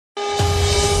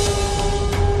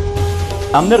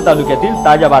जामनेर तालुक्यातील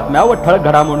ताज्या बातम्या व ठळक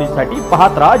घडामोडींसाठी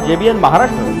पाहत रहा JBN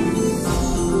महाराष्ट्र।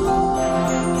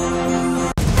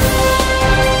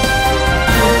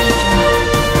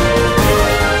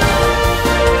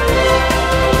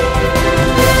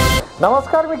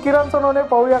 नमस्कार, मी किरण सोनवणे।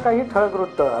 पाहूया काही ठळक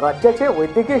वृत्त। राज्याचे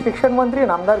वैद्यकीय शिक्षण मंत्री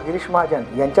नामदार गिरीश महाजन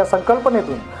यांच्या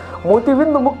संकल्पनेतून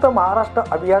मोतीबिंदू मुक्त महाराष्ट्र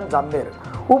अभियान जामनेर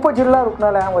उपजिल्हा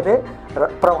रुग्णालयामध्ये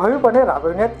प्रभावीपणे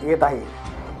राबविण्यात येत आहे।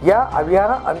 या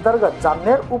अभियानाअंतर्गत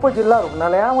जामनेर उपजिल्हा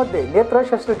रुग्णालयामध्ये नेत्र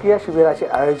शस्त्रक्रिया शिबिराचे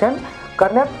आयोजन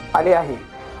करण्यात आले आहे।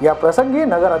 या प्रसंगी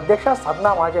नगर अध्यक्षा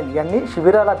साधना महाजन यांनी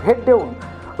शिबिराला भेट देऊन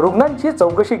रुग्णांची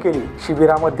चौकशी केली।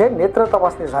 शिबिरामध्ये नेत्र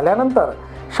तपासणी झाल्यानंतर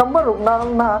 100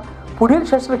 रुग्णांना पुढील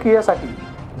शस्त्रक्रियेसाठी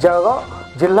जळगाव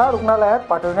जिल्हा रुग्णालयात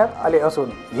पाठवण्यात आले असून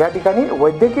या ठिकाणी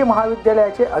वैद्यकीय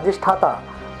महाविद्यालयाचे अधिष्ठाता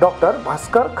डॉक्टर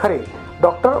भास्कर खरे,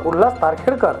 doctor Ulhas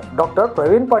तारखेडकर, doctor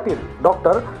Pravin Patil,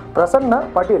 doctor प्रसन्न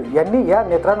पाटील यांनी या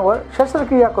नेत्रांवर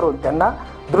शस्त्रक्रिया करून त्यांना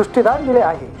दृष्टिदान दिले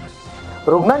आहे।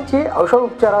 रुग्णांची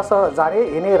औषधोपचारासह जाणे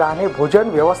येणे राहणे भोजन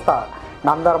व्यवस्था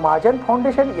नामदार महाजन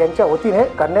फाउंडेशन यांच्या वतीने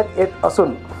करण्यात येत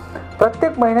असून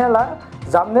प्रत्येक महिन्याला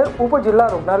जामनेर उपजिल्हा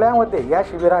रुग्णालयामध्ये या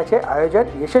शिबिराचे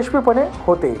आयोजन यशस्वीपणे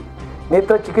होते।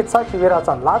 नेत्र चिकित्सा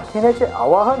शिबिराचा लाभ घेण्याचे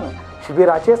आवाहन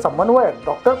शिबिराचे समन्वयक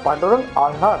डॉक्टर पांडुरंग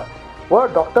आव्हाड व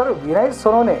डॉक्टर विनय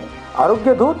सोनवणे,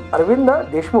 आरोग्य दूत अरविंद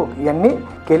देशमुख यांनी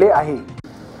केले आहे।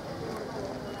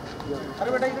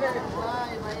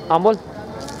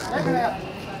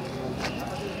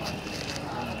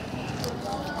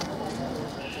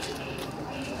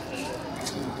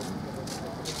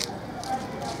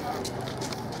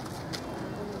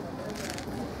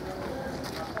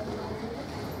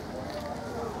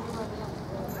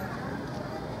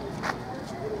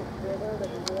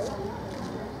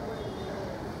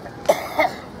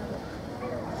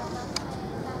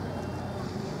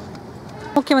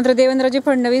 मुख्यमंत्री देवेंद्रजी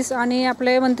फडणवीस आणि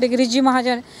आपले मंत्री गिरीशजी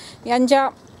महाजन यांच्या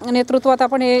नेतृत्वात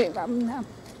आपण हे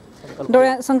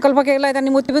संकल्प केला आहे। त्यांनी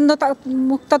मोतीबिंदू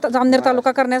मुक्त जामनेर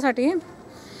तालुका करण्यासाठी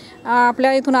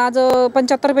आपल्या इथून आज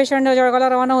 75 पेशंट जळगावला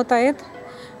रवाना होत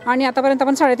आहेत आणि आतापर्यंत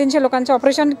आपण 350 लोकांचे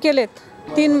ऑपरेशन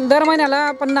केलेत। दर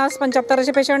महिन्याला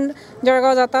 50-75 पेशंट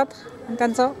जळगाव जातात आणि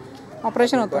त्यांचं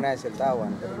ऑपरेशन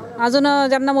होतं। अजून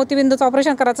ज्यांना मोतीबिंदूचं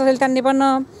ऑपरेशन करायचं असेल त्यांनी पण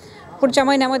पुढच्या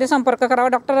महिन्यामध्ये संपर्क करावा।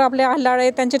 डॉक्टर आपले हल्लाळे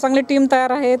त्यांची चांगली टीम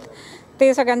तयार आहेत,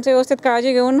 ते सगळ्यांची व्यवस्थित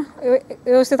काळजी घेऊन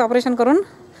व्यवस्थित ऑपरेशन करून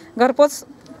घरपोच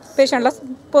पेशंटला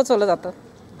पोचवलं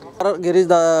जातं।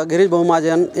 गिरीश भाऊ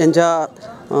महाजन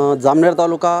यांच्या जामनेर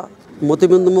तालुका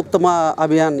मोतीबिंदू मुक्त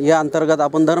अभियान या अंतर्गत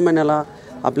आपण दर महिन्याला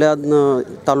आपल्या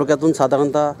तालुक्यातून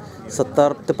साधारणतः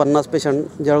 70 ते 50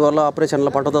 पेशंट जळगावला ऑपरेशनला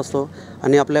पाठवत असतो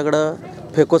आणि आपल्याकडं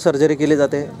फेको सर्जरी केली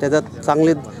जाते। त्याच्यात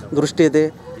चांगली दृष्टी येते।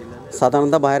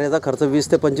 साधारणतः बाहेर याचा खर्च 20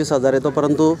 ते 25 हजार येतो,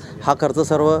 परंतु हा खर्च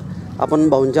सर्व आपण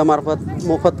भाऊंच्या मार्फत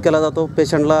मोफत केला जातो।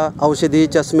 पेशंटला औषधी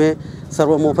चष्मे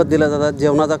सर्व मोफत दिले जातात,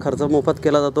 जेवणाचा खर्च मोफत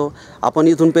केला जातो। आपण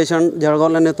इथून पेशंट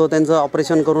जळगावला नेतो, त्यांचं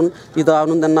ऑपरेशन करून इथं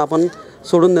आणून त्यांना आपण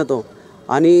सोडून देतो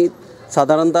आणि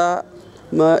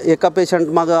साधारणतः एका पेशंट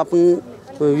मागं आपण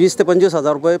 20 ते 25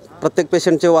 हजार रुपये प्रत्येक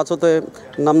पेशंटचे वाचवतो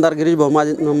आहे नामदार गिरीश भाऊ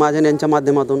महाजन यांच्या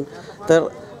माध्यमातून। तर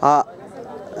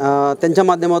त्यांच्या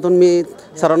माध्यमातून मी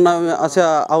सर्वांना असं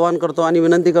आवाहन करतो आणि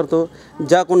विनंती करतो,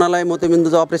 ज्या कोणालाही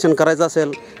मोतीबिंदूचं ऑपरेशन करायचं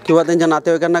असेल किंवा त्यांच्या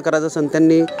नातेवाईकांना करायचं असेल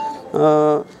त्यांनी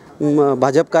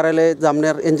भाजप कार्यालय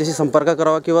जामनेर यांच्याशी संपर्क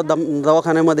करावा किंवा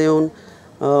दवाखान्यामध्ये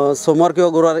येऊन सोमवार किंवा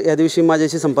गुरुवार या दिवशी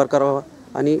माझ्याशी संपर्क करावा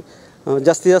आणि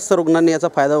जास्तीत जास्त रुग्णांनी याचा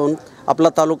फायदा होऊन आपला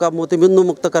तालुका मोतीबिंदू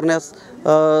मुक्त करण्यास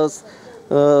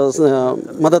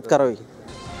मदत करावी।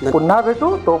 पुन्हा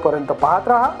भेटू, तोपर्यंत पाहत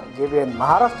रहा JBN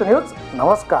महाराष्ट्र न्यूज।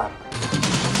 नमस्कार।